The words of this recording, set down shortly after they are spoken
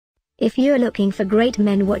If you're looking for great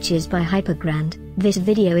men watches by HyperGrand, this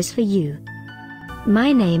video is for you.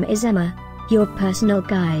 My name is Emma, your personal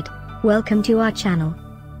guide. Welcome to our channel.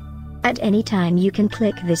 At any time you can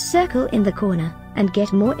click this circle in the corner, and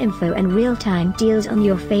get more info and real-time deals on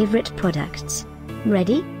your favorite products.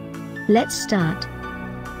 Ready? Let's start.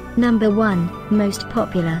 Number 1, Most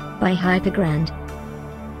Popular, by HyperGrand.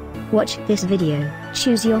 Watch this video,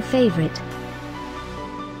 choose your favorite.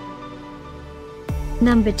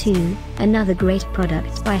 Number 2, another great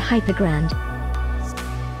product by HyperGrand.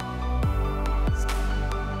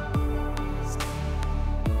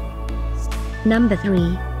 Number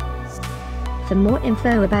 3. For more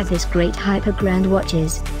info about this great HyperGrand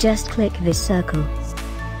watches, just click this circle.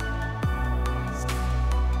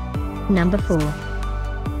 Number 4.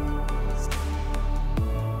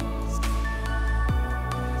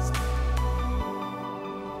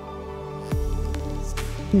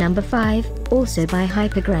 Number 5, also by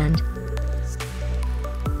HyperGrand.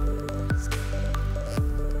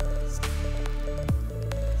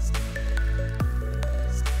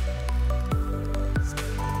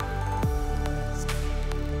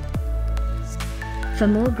 For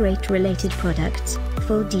more great related products,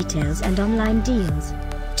 full details and online deals,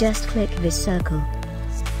 just click this circle.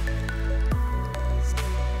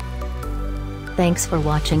 Thanks for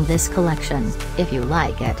watching this collection. If you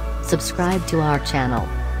like it, subscribe to our channel.